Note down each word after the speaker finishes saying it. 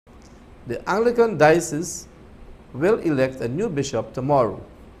The Anglican Diocese will elect a new bishop tomorrow.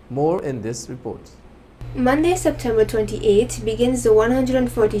 More in this report. Monday, September 28 begins the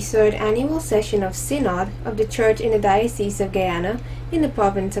 143rd annual session of Synod of the Church in the Diocese of Guyana in the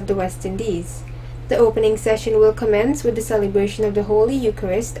province of the West Indies. The opening session will commence with the celebration of the Holy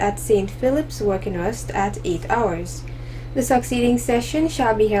Eucharist at St. Philip's Workinrust at 8 hours. The succeeding session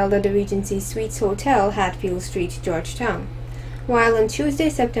shall be held at the Regency Suites Hotel, Hatfield Street, Georgetown. While on Tuesday,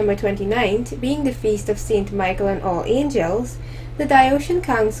 September 29th, being the feast of St. Michael and All Angels, the Diocesan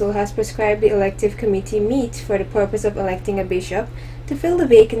Council has prescribed the elective committee meet for the purpose of electing a bishop to fill the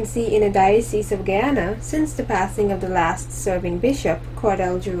vacancy in the Diocese of Guyana since the passing of the last serving bishop,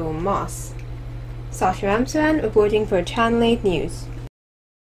 Cordell Jerome Moss. Sasha Ramsran reporting for Channel 8 News.